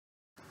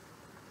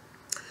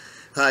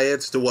Hi,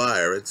 it's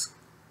Dwyer. It's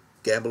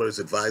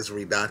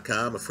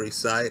gamblersadvisory.com, a free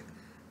site.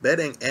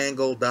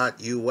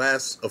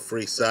 Bettingangle.us, a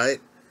free site.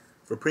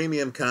 For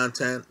premium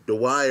content,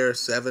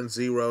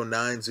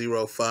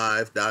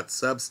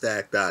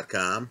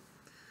 Dwyer70905.substack.com.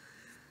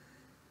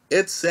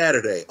 It's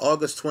Saturday,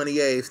 August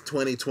 28th,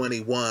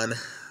 2021.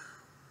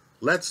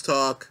 Let's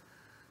talk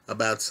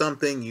about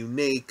something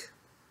unique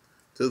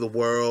to the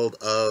world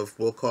of,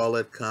 we'll call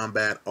it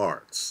combat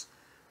arts,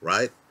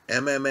 right?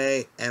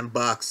 MMA and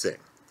boxing.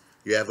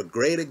 You have a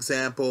great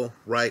example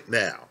right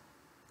now,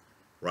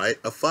 right?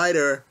 A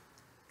fighter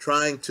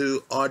trying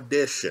to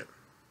audition,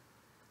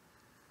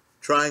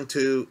 trying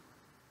to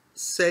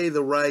say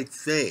the right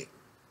thing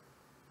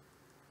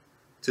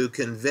to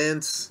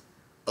convince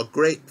a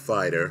great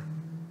fighter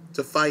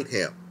to fight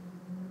him.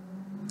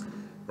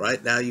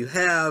 Right now you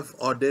have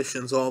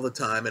auditions all the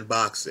time in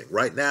boxing.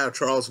 Right now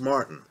Charles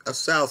Martin, a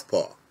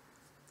southpaw,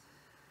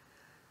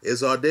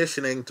 is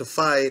auditioning to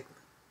fight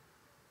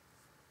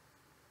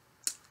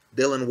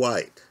Dillian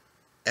Whyte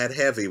at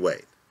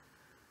heavyweight.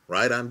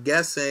 Right? I'm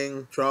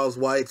guessing Charles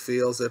Whyte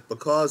feels that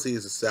because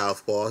he's a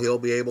southpaw, he'll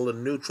be able to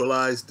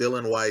neutralize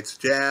Dillian Whyte's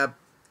jab.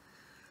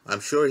 I'm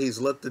sure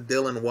he's looked at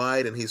Dillian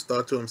Whyte and he's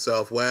thought to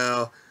himself,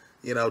 well,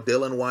 you know,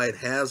 Dillian Whyte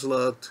has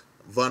looked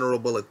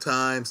vulnerable at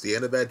times. The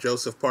end of that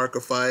Joseph Parker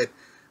fight,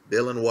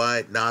 Dillian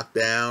Whyte knocked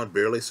down,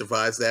 barely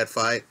survives that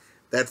fight.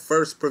 That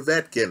first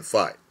Povetkin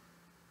fight,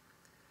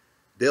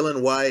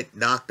 Dillian Whyte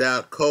knocked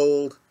out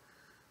cold.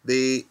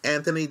 The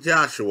Anthony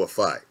Joshua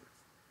fight,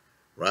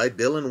 right?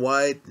 Dillian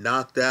Whyte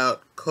knocked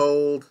out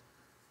cold.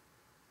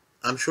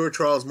 I'm sure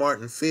Charles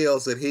Martin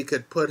feels that he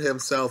could put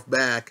himself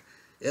back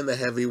in the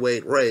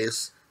heavyweight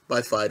race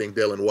by fighting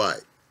Dillian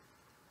Whyte.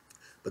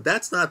 But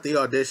that's not the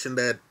audition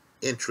that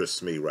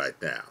interests me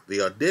right now. The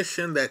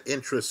audition that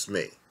interests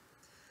me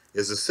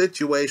is a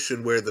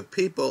situation where the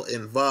people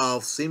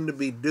involved seem to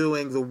be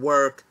doing the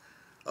work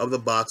of the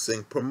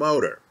boxing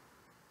promoter.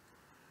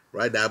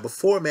 Right now,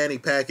 before Manny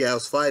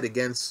Pacquiao's fight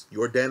against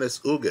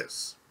Yordenis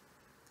Ugas,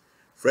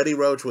 Freddie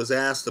Roach was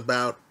asked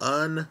about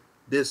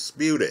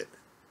undisputed,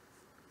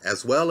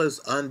 as well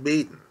as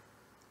unbeaten,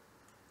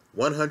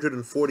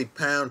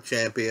 140-pound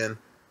champion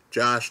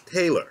Josh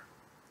Taylor.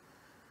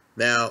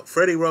 Now,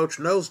 Freddie Roach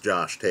knows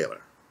Josh Taylor.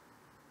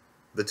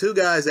 The two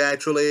guys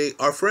actually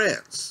are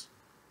friends.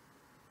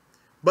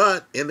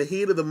 But in the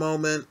heat of the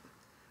moment,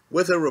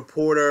 with a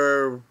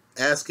reporter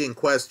asking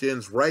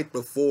questions right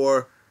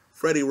before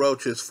Freddie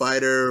Roach's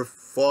fighter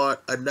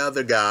fought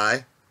another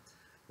guy,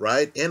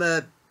 right, in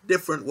a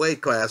different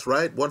weight class,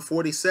 right,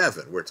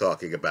 147 we're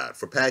talking about,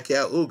 for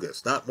Pacquiao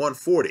Ugas, not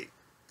 140.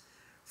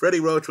 Freddie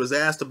Roach was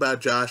asked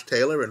about Josh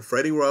Taylor, and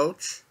Freddie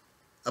Roach,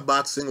 a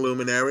boxing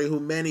luminary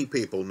who many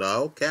people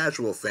know,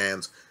 casual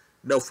fans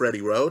know Freddie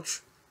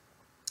Roach,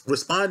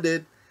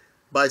 responded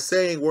by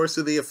saying words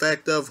to the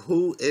effect of,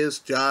 who is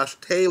Josh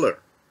Taylor?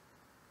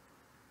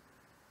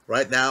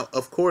 Right now,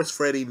 of course,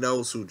 Freddie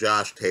knows who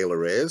Josh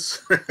Taylor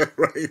is,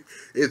 right?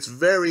 It's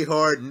very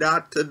hard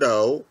not to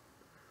know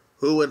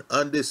who an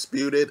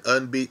undisputed,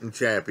 unbeaten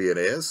champion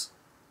is.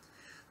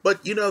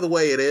 But you know the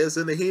way it is.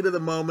 In the heat of the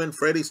moment,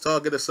 Freddie's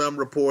talking to some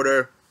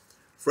reporter.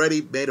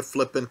 Freddie made a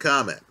flippant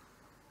comment,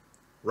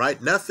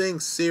 right? Nothing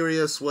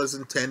serious was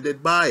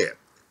intended by it.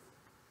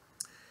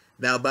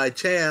 Now, by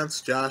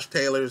chance, Josh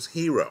Taylor's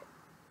hero,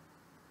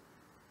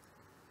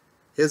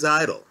 his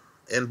idol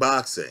in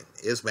boxing,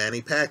 is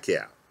Manny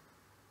Pacquiao.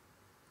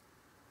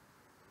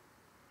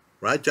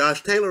 Right?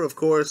 Josh Taylor, of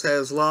course,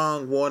 has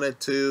long wanted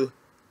to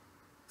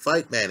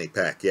fight Manny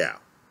Pacquiao.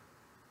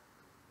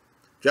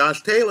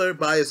 Josh Taylor,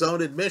 by his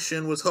own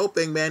admission, was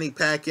hoping Manny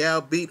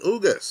Pacquiao beat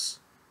Ugas.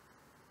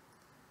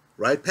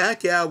 Right?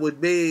 Pacquiao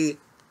would be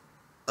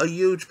a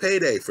huge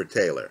payday for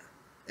Taylor.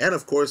 And,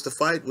 of course, the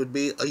fight would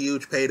be a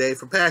huge payday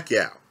for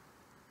Pacquiao.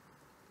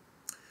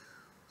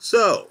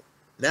 So,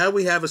 now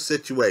we have a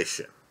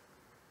situation.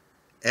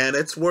 And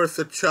it's worth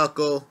a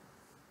chuckle.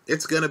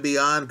 It's going to be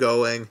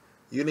ongoing.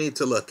 You need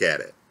to look at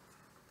it.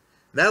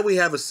 Now we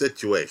have a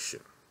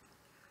situation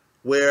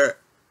where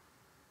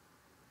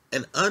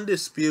an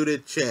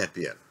undisputed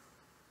champion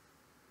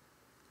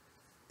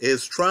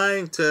is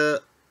trying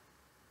to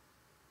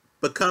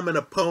become an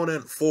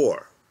opponent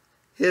for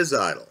his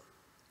idol.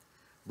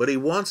 But he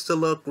wants to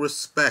look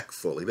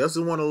respectful. He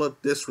doesn't want to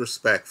look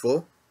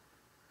disrespectful.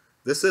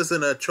 This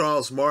isn't a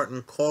Charles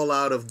Martin call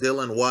out of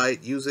Dillian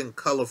Whyte using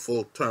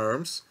colorful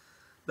terms.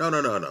 No.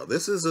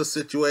 This is a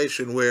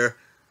situation where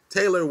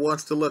Taylor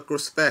wants to look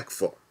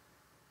respectful.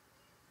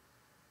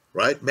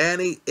 Right?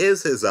 Manny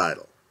is his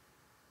idol.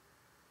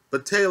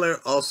 But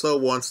Taylor also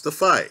wants to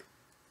fight.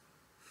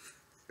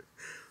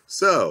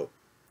 So,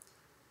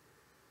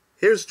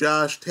 here's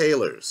Josh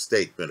Taylor's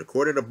statement,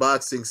 according to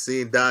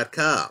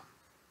BoxingScene.com,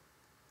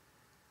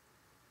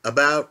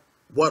 about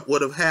what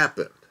would have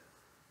happened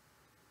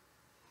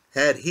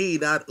had he,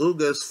 not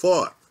Ugas,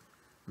 fought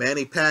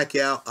Manny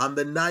Pacquiao on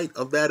the night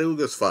of that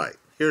Ugas fight.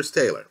 Here's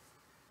Taylor.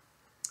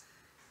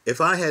 If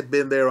I had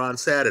been there on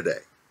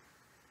Saturday,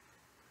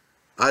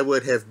 I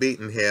would have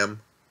beaten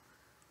him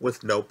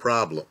with no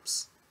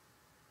problems.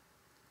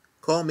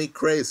 call me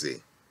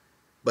crazy,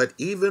 but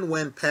even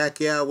when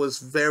Pacquiao was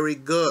very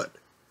good,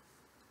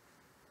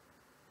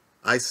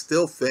 I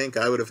still think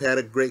I would have had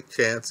a great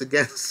chance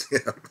against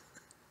him.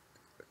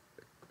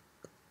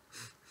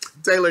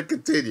 Taylor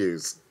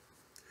continues.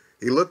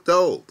 He looked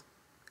old.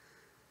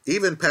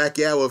 Even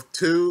Pacquiao of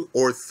 2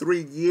 or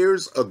 3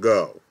 years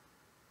ago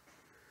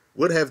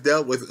would have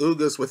dealt with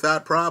Ugas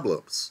without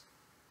problems.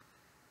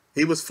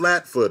 He was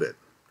flat-footed,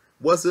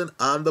 wasn't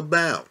on the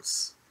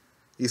bounce.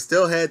 He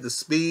still had the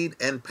speed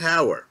and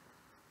power,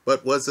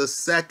 but was a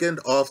second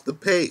off the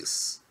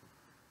pace.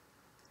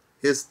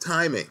 His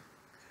timing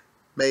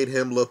made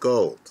him look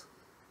old.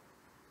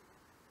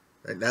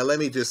 Right, now let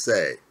me just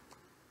say,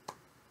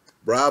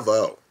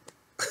 bravo.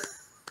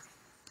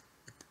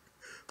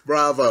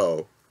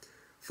 Bravo.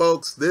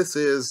 Folks, this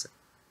is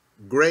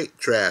great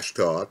trash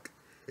talk.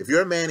 If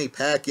you're Manny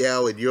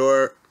Pacquiao and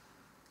you're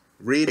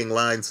reading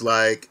lines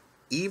like,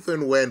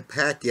 even when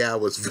Pacquiao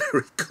was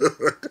very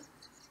good,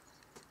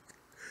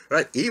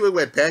 right? Even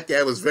when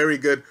Pacquiao was very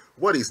good,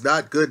 what, he's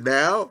not good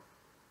now?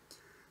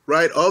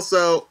 Right?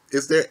 Also,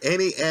 is there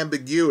any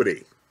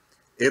ambiguity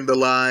in the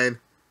line,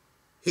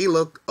 he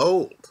looked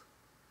old?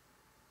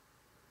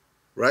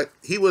 Right?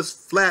 He was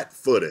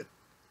flat-footed,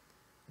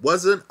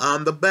 wasn't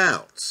on the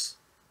bounce.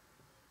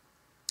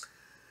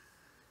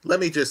 Let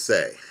me just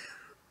say,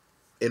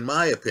 in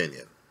my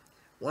opinion,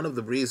 one of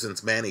the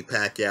reasons Manny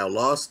Pacquiao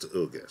lost to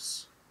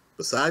Ugas,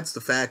 besides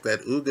the fact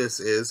that Ugas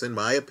is, in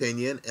my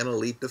opinion, an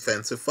elite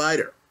defensive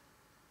fighter,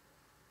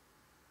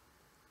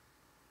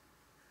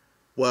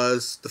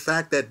 was the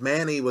fact that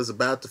Manny was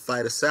about to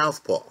fight a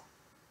southpaw,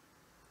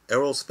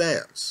 Errol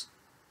Spence.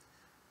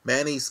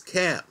 Manny's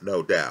camp,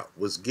 no doubt,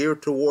 was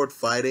geared toward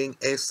fighting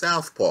a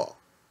southpaw.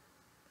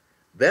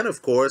 Then,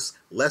 of course,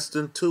 less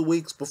than 2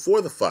 weeks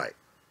before the fight,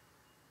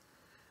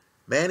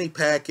 Manny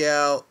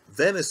Pacquiao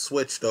then is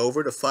switched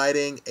over to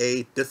fighting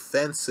a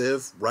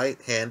defensive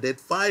right-handed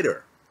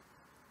fighter.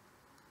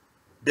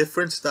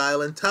 Different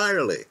style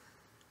entirely.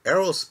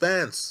 Errol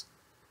Spence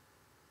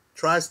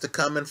tries to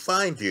come and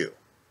find you.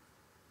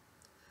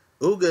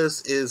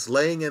 Ugas is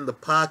laying in the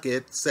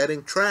pocket,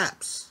 setting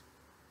traps.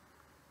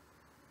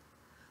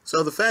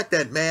 So the fact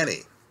that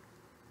Manny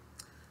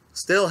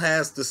still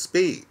has the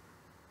speed,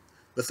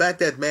 the fact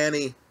that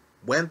Manny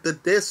went the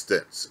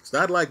distance, it's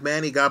not like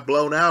Manny got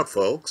blown out,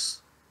 folks.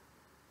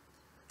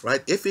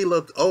 Right? If he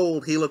looked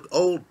old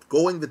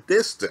going the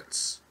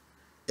distance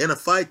in a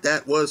fight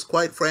that was,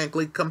 quite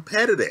frankly,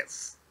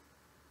 competitive.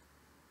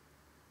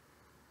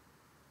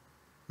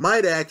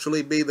 Might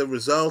actually be the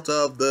result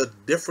of the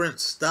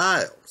different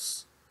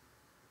styles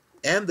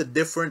and the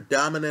different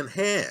dominant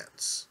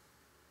hands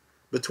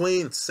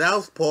between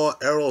southpaw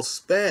Errol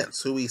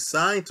Spence, who he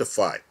signed to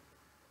fight,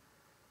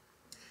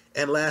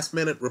 and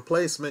last-minute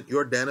replacement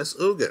Yordenis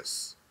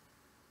Ugas.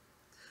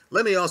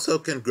 Let me also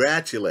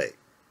congratulate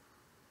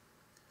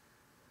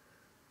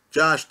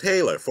Josh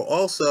Taylor for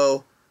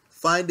also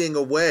finding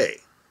a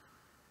way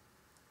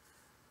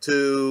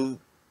to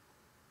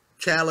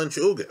challenge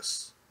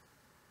Ugas.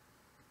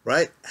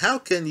 Right? How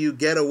can you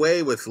get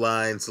away with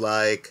lines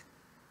like,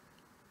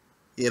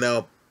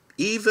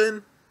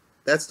 even,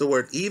 that's the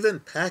word, even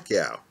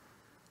Pacquiao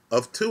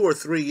of 2 or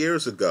 3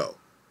 years ago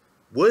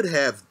would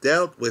have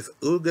dealt with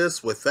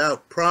Ugas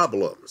without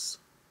problems.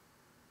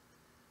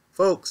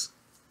 Folks,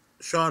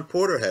 Sean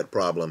Porter had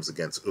problems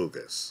against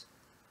Ugas.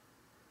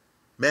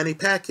 Manny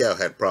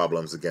Pacquiao had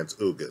problems against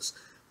Ugas.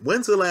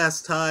 When's the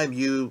last time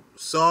you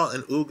saw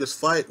an Ugas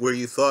fight where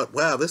you thought,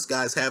 wow, this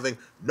guy's having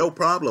no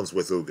problems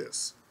with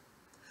Ugas?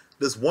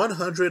 Does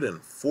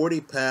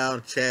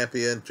 140-pound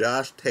champion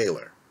Josh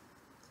Taylor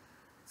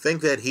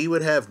think that he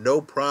would have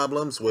no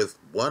problems with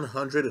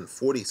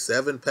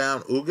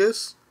 147-pound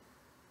Ugas?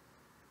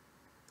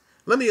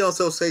 Let me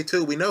also say,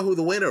 too, we know who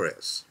the winner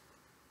is.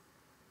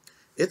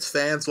 It's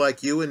fans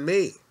like you and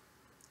me.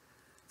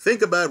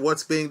 Think about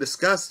what's being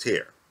discussed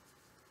here.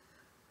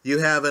 You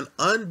have an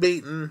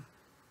unbeaten,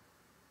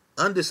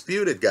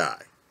 undisputed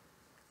guy,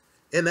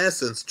 in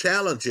essence,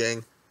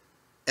 challenging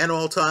an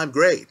all-time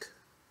great.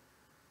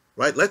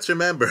 Right? Let's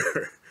remember,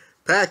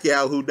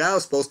 Pacquiao, who now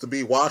is supposed to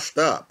be washed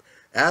up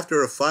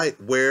after a fight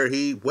where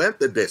he went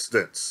the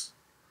distance.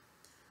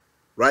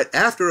 Right?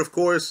 After, of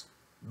course,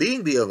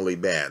 being the only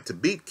man to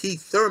beat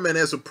Keith Thurman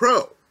as a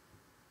pro.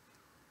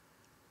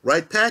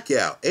 Right?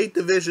 Pacquiao,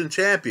 8-division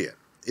champion,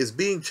 is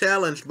being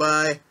challenged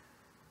by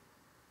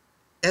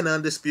an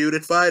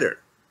undisputed fighter.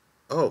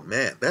 Oh,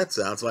 man, that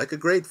sounds like a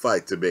great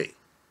fight to me.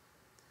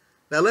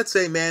 Now, let's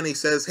say Manny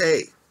says,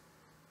 hey,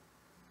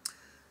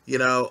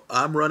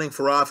 I'm running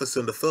for office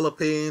in the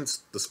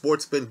Philippines. The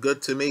sport's been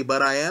good to me,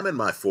 but I am in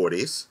my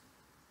 40s.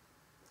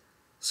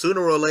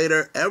 Sooner or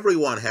later,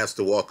 everyone has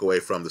to walk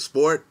away from the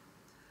sport.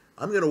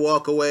 I'm going to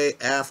walk away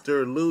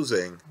after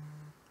losing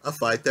a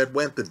fight that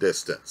went the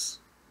distance.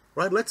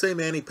 Right? Let's say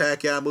Manny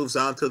Pacquiao moves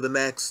on to the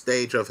next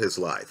stage of his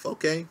life.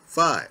 Okay,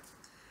 fine.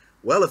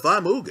 Well, if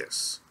I'm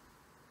Ugas,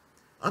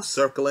 I'm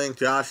circling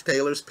Josh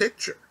Taylor's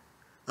picture.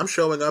 I'm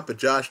showing up at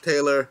Josh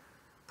Taylor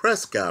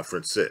press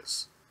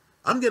conferences.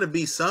 I'm going to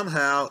be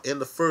somehow in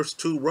the first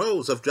 2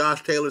 rows of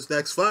Josh Taylor's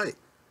next fight.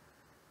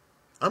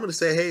 I'm going to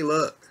say, hey,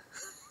 look,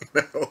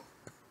 you know,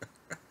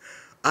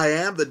 I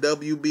am the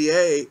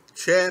WBA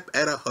champ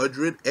at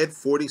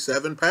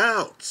 147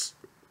 pounds.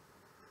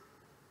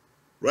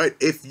 Right?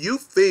 If you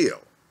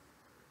feel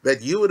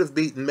that you would have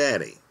beaten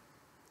Manny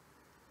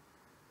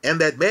and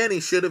that Manny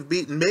should have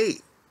beaten me,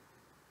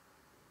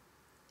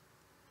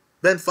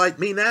 then fight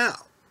me now.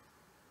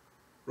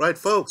 Right,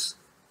 folks?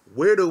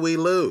 Where do we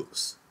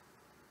lose?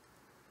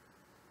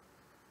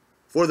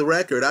 For the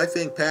record, I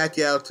think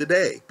Pacquiao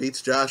today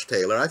beats Josh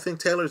Taylor. I think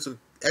Taylor's an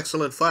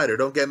excellent fighter,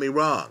 don't get me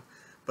wrong.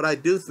 But I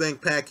do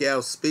think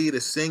Pacquiao's speed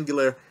is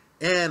singular,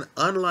 and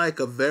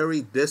unlike a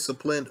very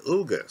disciplined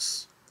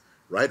Ugas,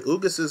 right?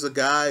 Ugas is a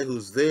guy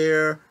who's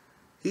there.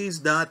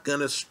 He's not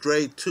going to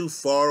stray too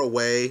far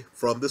away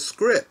from the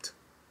script.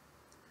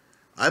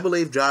 I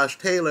believe Josh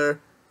Taylor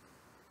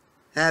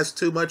has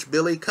too much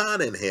Billy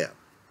Conn in him.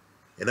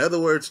 In other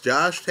words,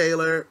 Josh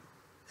Taylor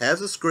has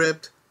a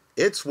script.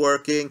 It's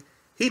working.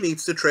 He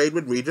needs to trade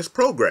with Regis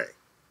Prograis.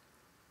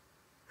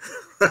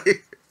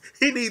 Right?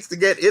 He needs to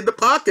get in the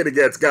pocket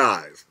against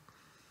guys.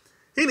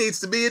 He needs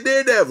to be a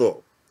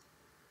daredevil.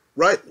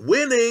 Right?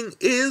 Winning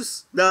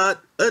is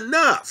not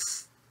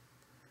enough.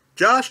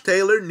 Josh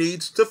Taylor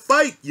needs to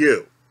fight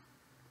you.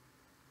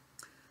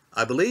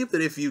 I believe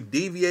that if you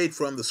deviate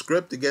from the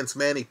script against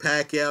Manny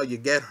Pacquiao, you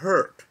get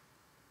hurt.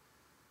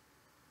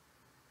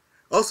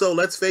 Also,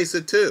 let's face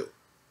it too.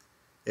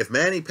 If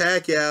Manny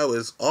Pacquiao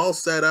is all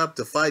set up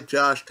to fight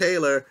Josh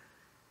Taylor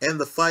and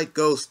the fight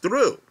goes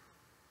through,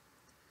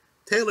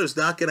 Taylor's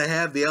not going to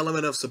have the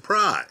element of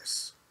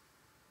surprise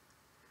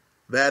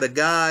that a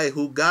guy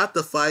who got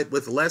the fight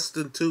with less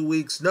than 2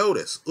 weeks'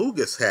 notice,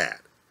 Ugas, had.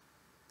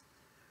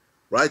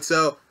 Right?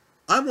 So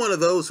I'm one of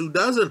those who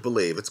doesn't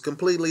believe it's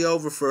completely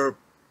over for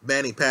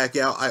Manny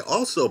Pacquiao. I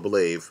also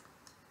believe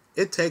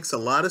it takes a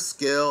lot of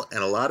skill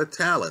and a lot of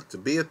talent to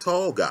be a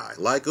tall guy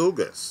like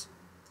Ugas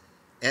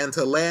and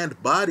to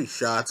land body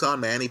shots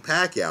on Manny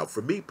Pacquiao.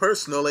 For me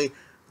personally,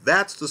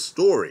 that's the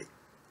story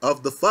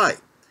of the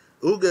fight.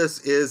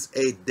 Ugas is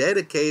a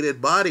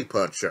dedicated body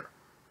puncher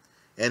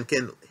and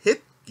can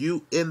hit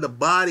you in the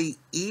body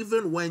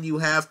even when you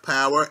have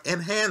power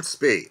and hand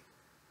speed.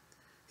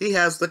 He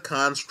has the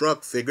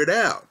construct figured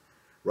out,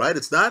 right?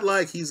 It's not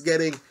like he's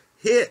getting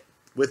hit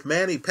with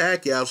Manny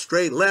Pacquiao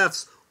straight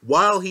lefts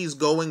while he's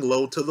going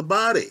low to the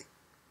body.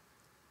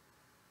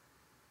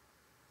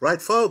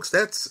 Right, folks?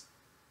 That's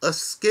a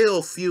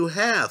skill few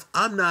have.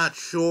 I'm not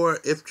sure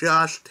if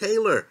Josh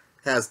Taylor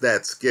has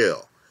that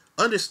skill.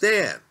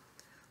 Understand,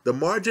 the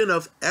margin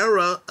of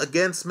error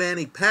against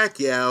Manny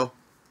Pacquiao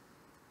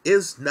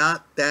is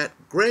not that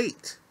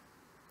great.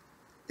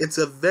 It's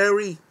a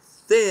very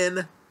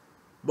thin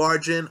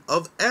margin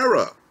of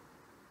error.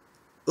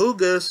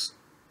 Ugas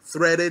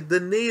threaded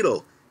the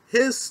needle.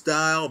 His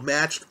style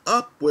matched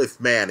up with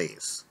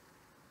Manny's.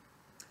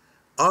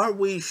 Are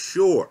we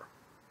sure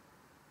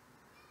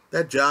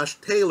that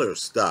Josh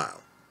Taylor's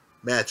style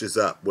matches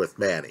up with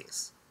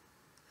Manny's?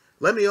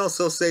 Let me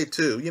also say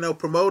too, you know,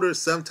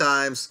 promoters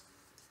sometimes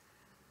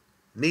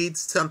need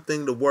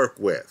something to work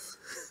with.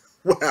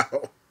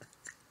 Wow.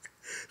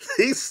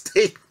 These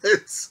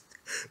statements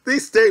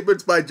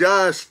by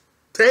Josh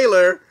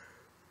Taylor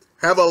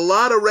have a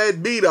lot of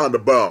red meat on the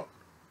bone.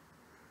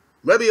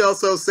 Let me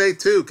also say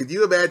too, can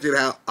you imagine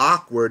how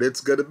awkward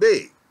it's going to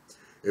be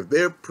if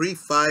they're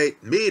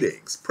pre-fight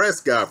meetings, press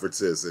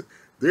conferences, and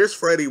there's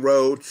Freddie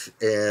Roach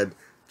and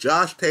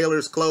Josh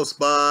Taylor's close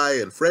by,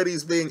 and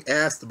Freddie's being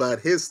asked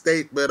about his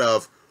statement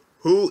of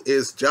who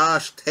is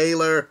Josh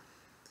Taylor.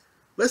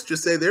 Let's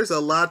just say there's a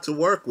lot to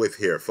work with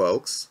here,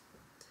 folks.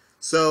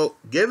 So,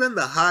 given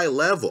the high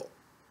level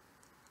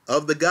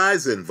of the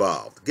guys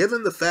involved,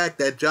 given the fact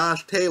that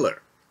Josh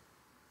Taylor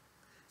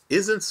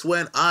isn't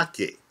Swen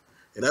Aki,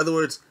 in other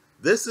words,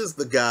 this is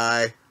the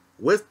guy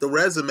with the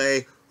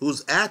resume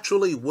who's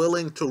actually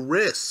willing to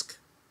risk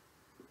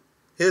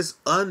his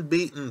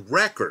unbeaten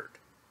record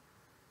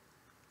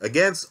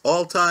against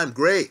all-time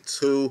greats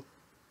who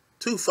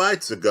 2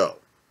 fights ago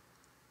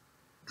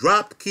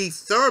dropped Keith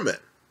Thurman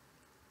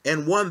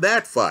and won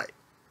that fight.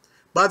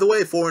 By the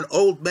way, for an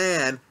old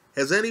man,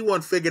 has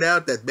anyone figured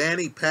out that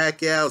Manny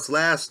Pacquiao's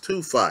last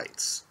 2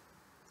 fights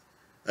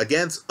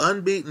against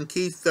unbeaten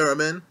Keith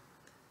Thurman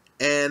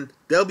and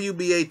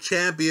WBA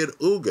champion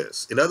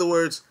Ugas, in other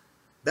words,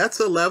 that's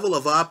a level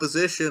of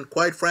opposition,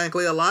 quite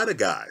frankly, a lot of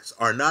guys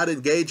are not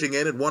engaging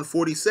in at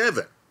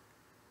 147.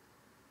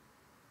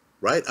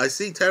 Right? I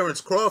see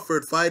Terrence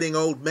Crawford fighting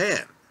old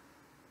men.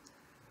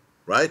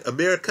 Right?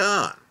 Amir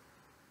Khan.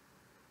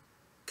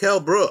 Kell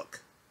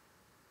Brook.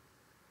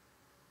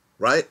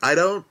 Right? I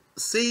don't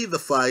see the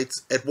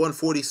fights at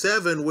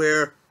 147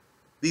 where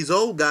these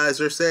old guys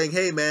are saying,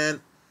 hey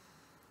man,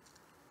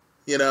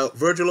 you know,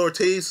 Virgil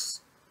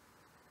Ortiz,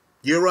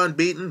 you're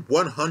unbeaten,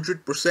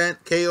 100%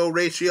 KO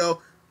ratio,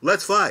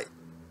 let's fight.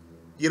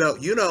 You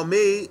know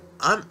me,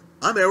 I'm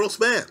Errol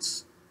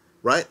Spence,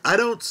 right? I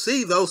don't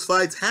see those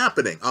fights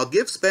happening. I'll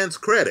give Spence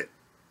credit.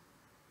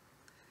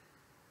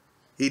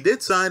 he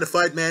did sign to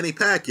fight Manny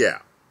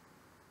Pacquiao.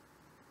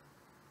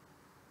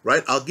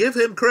 Right? I'll give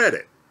him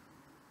credit.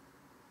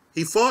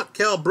 He fought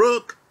Kell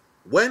Brook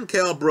when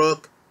Kell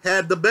Brook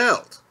had the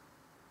belt.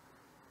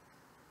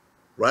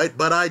 Right?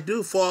 But I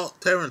do fault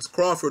Terence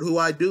Crawford, who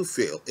I do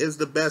feel is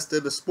the best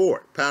in the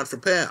sport, pound for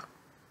pound,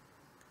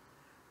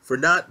 for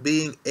not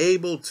being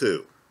able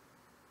to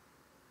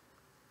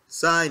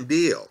sign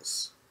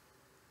deals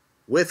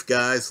with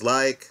guys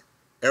like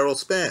Errol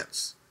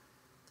Spence.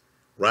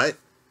 Right?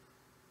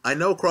 I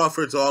know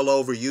Crawford's all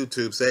over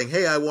YouTube saying,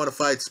 hey, I want to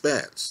fight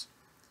Spence.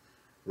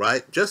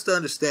 Right? Just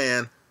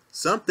understand,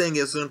 something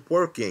isn't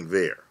working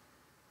there.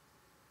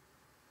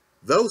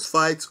 Those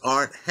fights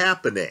aren't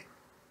happening.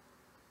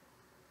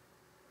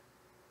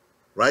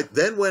 Right?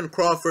 Then when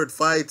Crawford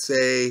fights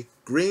a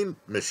mean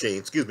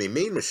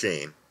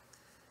machine,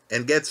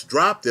 and gets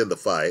dropped in the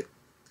fight,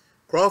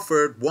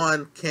 Crawford,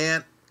 one,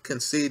 can't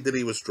concede that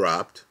he was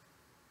dropped.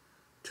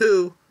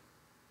 Two,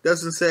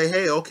 doesn't say,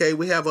 hey, okay,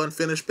 we have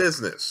unfinished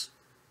business.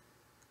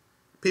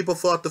 People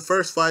thought the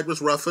first fight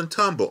was rough and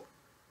tumble.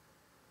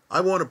 I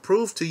want to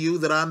prove to you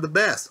that I'm the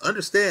best.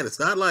 Understand, it's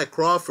not like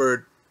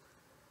Crawford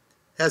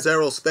has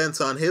Errol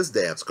Spence on his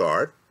dance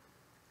card.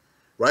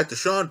 Right? The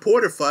Sean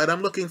Porter fight,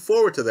 I'm looking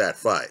forward to that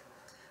fight.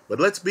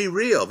 But let's be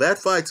real, that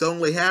fight's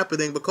only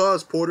happening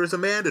because Porter's a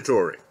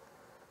mandatory.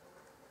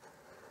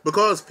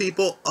 Because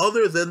people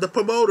other than the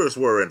promoters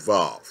were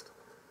involved.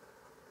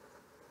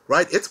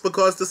 Right? It's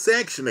because the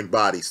sanctioning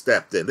body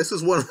stepped in. This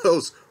is one of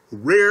those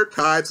rare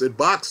times in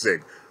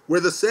boxing where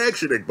the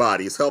sanctioning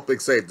body is helping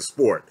save the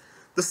sport.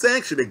 The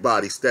sanctioning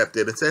body stepped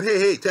in and said,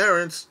 hey,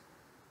 Terence,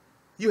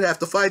 you have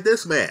to fight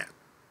this man.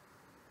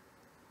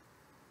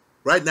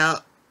 Right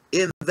now,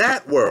 in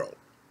that world,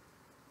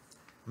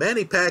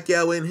 Manny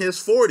Pacquiao in his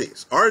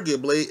 40s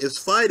arguably is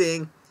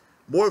fighting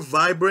more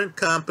vibrant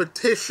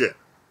competition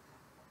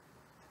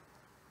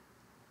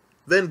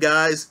than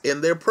guys in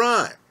their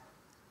prime.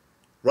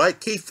 Right?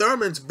 Keith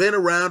Thurman's been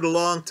around a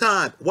long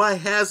time. Why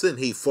hasn't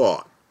he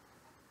fought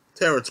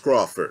Terence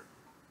Crawford?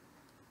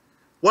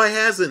 Why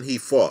hasn't he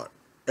fought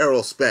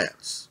Errol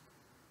Spence?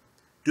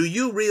 Do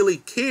you really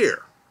care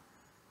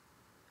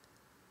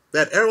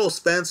that Errol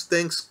Spence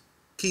thinks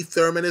Keith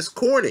Thurman is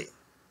corny?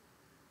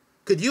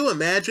 Could you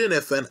imagine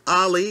if an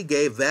Ali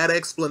gave that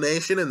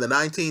explanation in the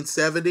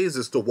 1970s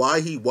as to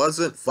why he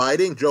wasn't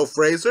fighting Joe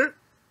Frazier?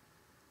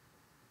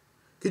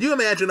 Could you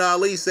imagine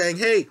Ali saying,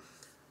 hey,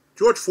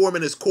 George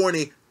Foreman is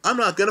corny, I'm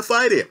not going to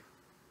fight him?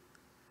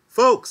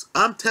 Folks,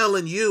 I'm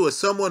telling you as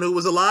someone who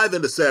was alive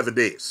in the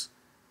 70s,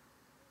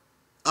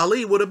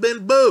 Ali would have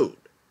been booed.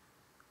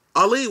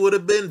 Ali would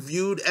have been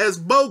viewed as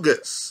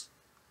bogus.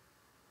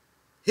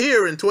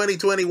 Here in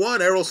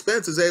 2021, Errol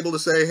Spence is able to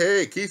say,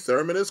 hey, Keith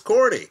Thurman is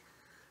corny.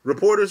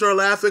 Reporters are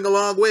laughing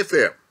along with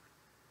him.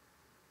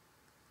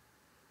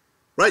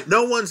 Right?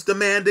 No one's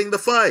demanding the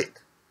fight.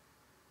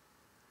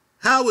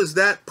 How is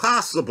that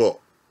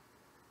possible?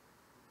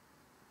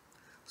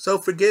 So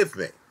forgive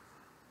me.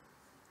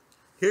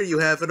 Here you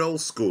have an old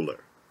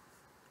schooler.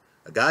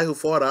 A guy who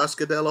fought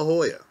Oscar De La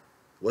Hoya.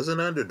 Was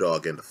an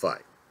underdog in the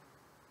fight.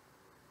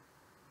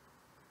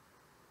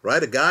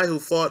 Right? A guy who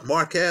fought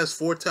Marquez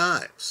 4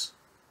 times.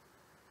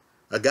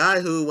 A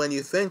guy who, when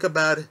you think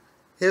about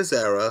his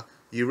era,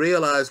 you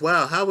realize,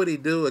 wow, how would he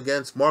do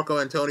against Marco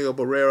Antonio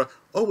Barrera?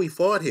 Oh, we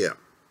fought him.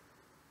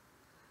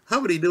 How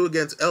would he do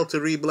against El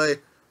Terrible?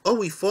 Oh,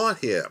 we fought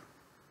him.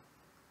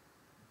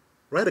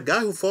 Right? A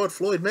guy who fought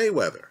Floyd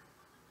Mayweather.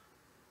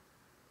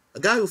 A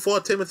guy who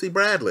fought Timothy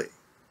Bradley.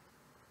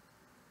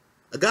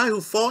 A guy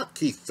who fought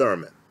Keith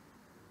Thurman.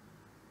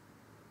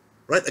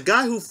 Right? A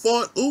guy who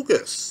fought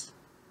Ugas.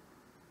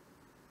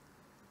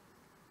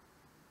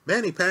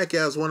 Manny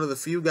Pacquiao is one of the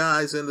few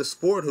guys in the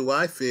sport who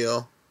I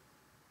feel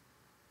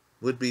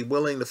would be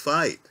willing to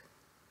fight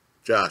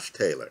Josh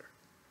Taylor.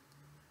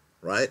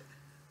 Right?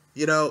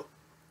 You know,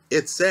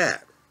 it's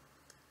sad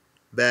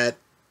that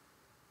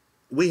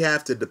we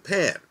have to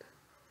depend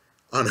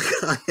on a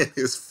guy in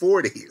his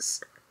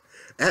 40s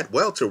at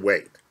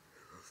welterweight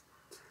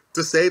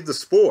to save the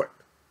sport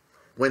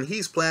when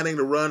he's planning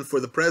to run for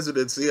the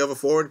presidency of a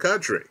foreign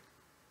country.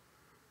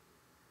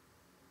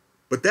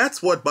 But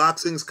that's what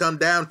boxing's come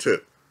down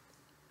to.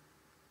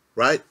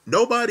 Right?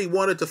 Nobody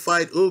wanted to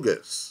fight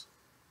Ugas.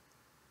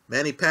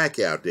 Manny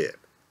Pacquiao did.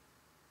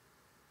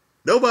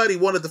 Nobody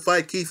wanted to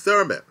fight Keith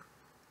Thurman.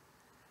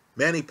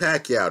 Manny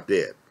Pacquiao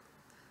did.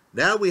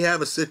 Now we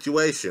have a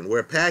situation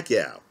where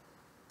Pacquiao,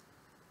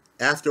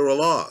 after a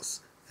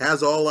loss,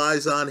 has all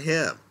eyes on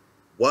him.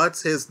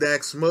 What's his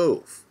next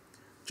move?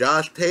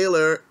 Josh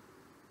Taylor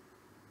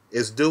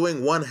is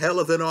doing one hell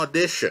of an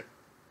audition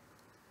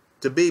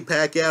to be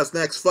Pacquiao's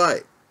next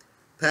fight.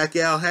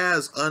 Pacquiao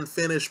has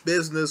unfinished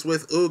business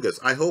with Ugas.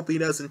 I hope he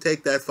doesn't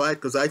take that fight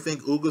because I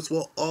think Ugas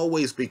will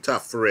always be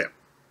tough for him.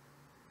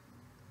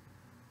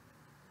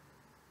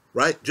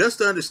 Right?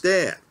 Just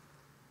understand.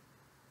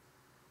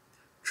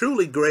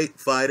 Truly great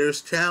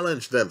fighters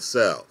challenge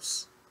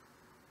themselves.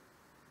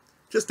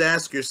 Just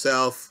ask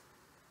yourself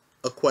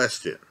a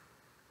question.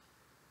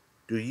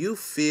 Do you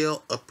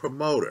feel a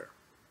promoter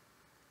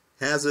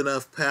has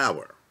enough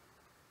power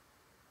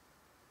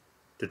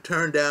to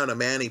turn down a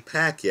Manny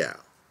Pacquiao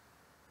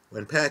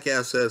when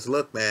Pacquiao says,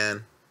 look,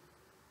 man,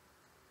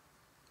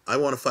 I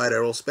want to fight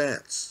Errol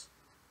Spence.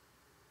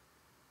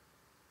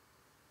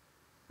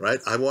 Right?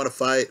 I want to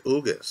fight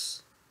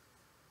Ugas.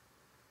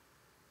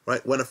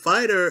 Right? When a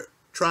fighter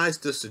tries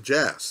to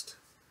suggest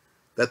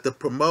that the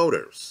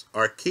promoters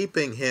are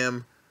keeping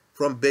him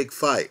from big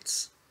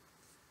fights,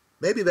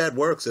 maybe that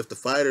works if the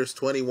fighter's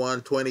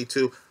 21,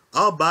 22.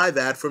 I'll buy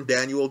that from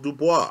Daniel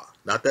Dubois.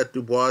 Not that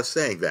Dubois is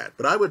saying that,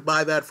 but I would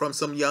buy that from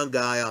some young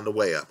guy on the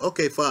way up.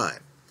 Okay, fine.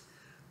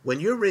 When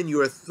you're in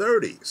your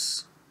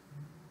 30s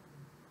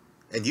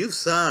and you've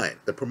signed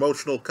the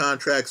promotional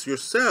contracts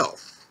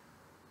yourself,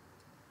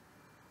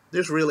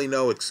 there's really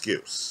no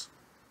excuse.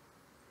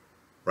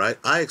 Right?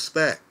 I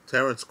expect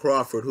Terence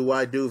Crawford, who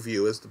I do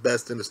view as the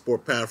best in the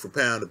sport pound for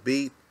pound, to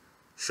beat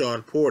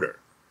Sean Porter.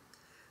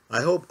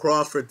 I hope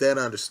Crawford then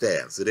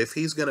understands that if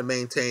he's going to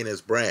maintain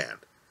his brand,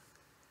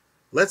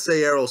 let's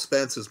say Errol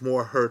Spence is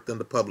more hurt than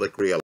the public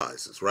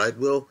realizes, right?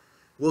 We'll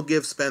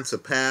give Spence a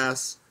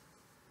pass.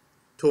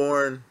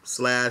 Torn /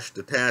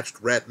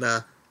 detached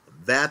retina,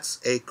 that's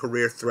a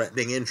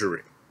career-threatening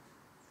injury.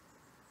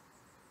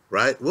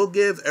 Right? We'll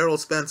give Errol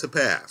Spence a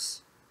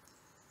pass.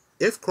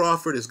 If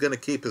Crawford is going to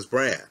keep his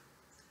brand,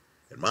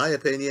 in my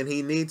opinion,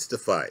 he needs to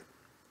fight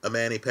a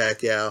Manny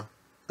Pacquiao,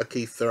 a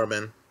Keith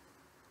Thurman,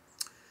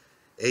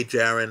 a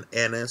Jaron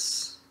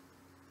Ennis,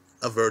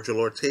 a Virgil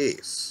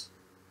Ortiz.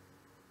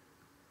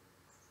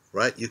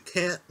 Right? You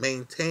can't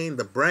maintain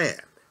the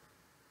brand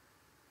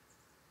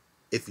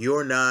if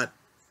you're not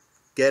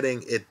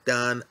getting it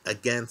done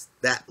against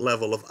that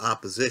level of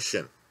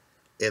opposition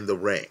in the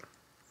ring.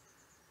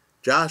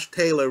 Josh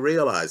Taylor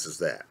realizes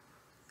that.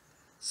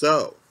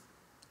 So,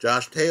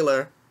 Josh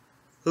Taylor,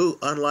 who,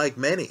 unlike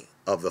many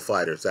of the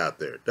fighters out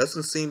there,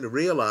 doesn't seem to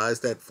realize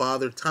that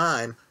Father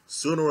Time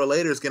sooner or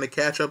later is going to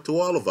catch up to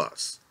all of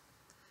us.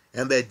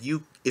 And that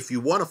if you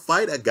want to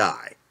fight a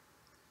guy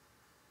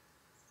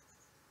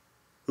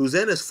who's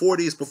in his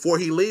 40s before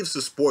he leaves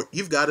the sport,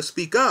 you've got to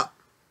speak up.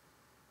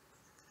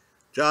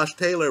 Josh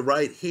Taylor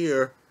right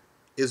here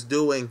is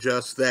doing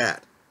just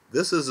that.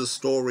 This is a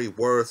story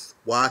worth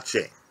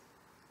watching.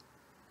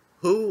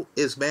 Who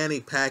is Manny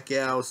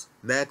Pacquiao's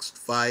next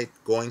fight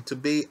going to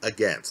be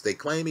against? They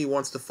claim he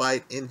wants to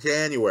fight in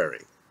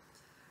January.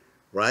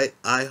 Right?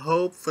 I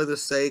hope for the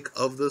sake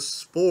of the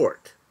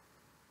sport,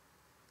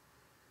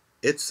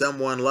 it's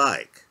someone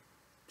like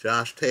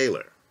Josh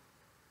Taylor,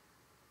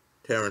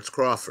 Terence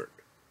Crawford.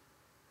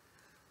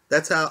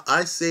 That's how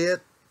I see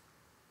it.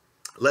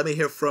 Let me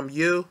hear from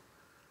you.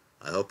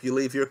 I hope you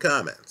leave your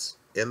comments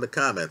in the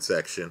comment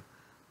section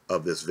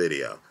of this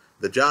video.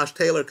 The Josh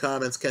Taylor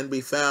comments can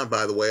be found,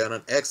 by the way, on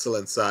an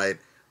excellent site,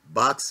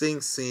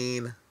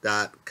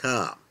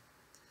 boxingscene.com.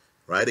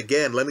 Right?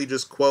 Again, let me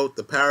just quote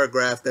the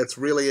paragraph that's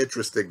really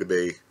interesting to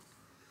me.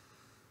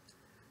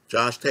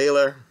 Josh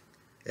Taylor,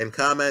 in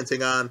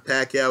commenting on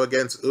Pacquiao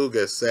against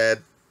Ugas,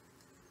 said,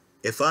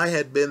 "If I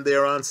had been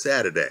there on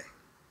Saturday,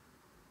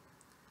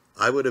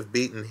 I would have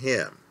beaten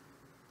him,"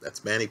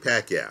 that's Manny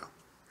Pacquiao,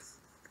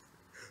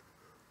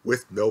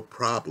 "with no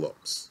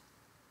problems.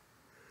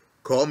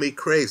 Call me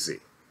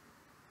crazy.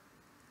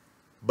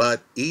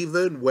 But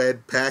even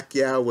when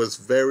Pacquiao was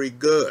very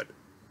good,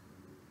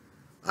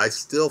 I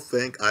still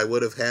think I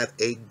would have had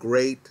a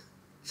great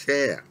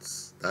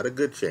chance, not a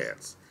good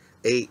chance,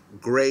 a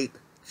great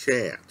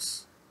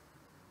chance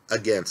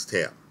against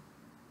him.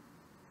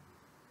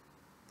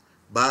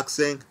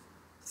 Boxing,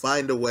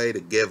 find a way to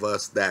give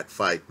us that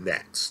fight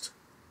next.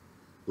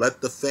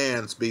 Let the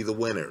fans be the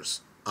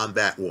winners on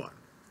that one."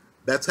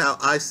 That's how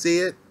I see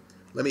it.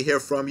 Let me hear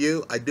from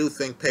you. I do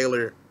think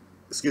Pacquiao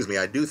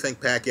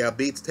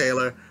beats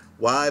Taylor.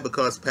 Why?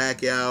 Because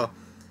Pacquiao,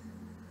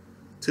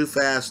 too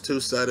fast,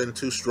 too sudden,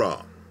 too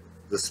strong.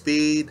 The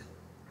speed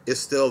is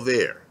still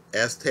there,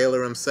 as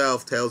Taylor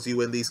himself tells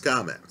you in these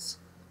comments.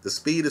 The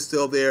speed is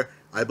still there.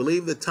 I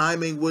believe the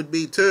timing would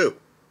be too,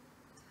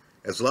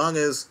 as long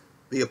as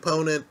the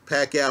opponent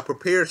Pacquiao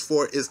prepares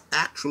for is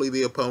actually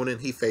the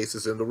opponent he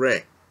faces in the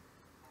ring.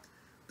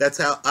 That's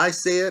how I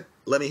see it.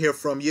 Let me hear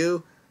from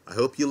you. I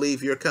hope you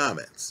leave your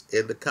comments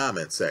in the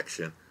comment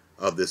section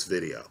of this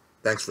video.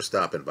 Thanks for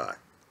stopping by.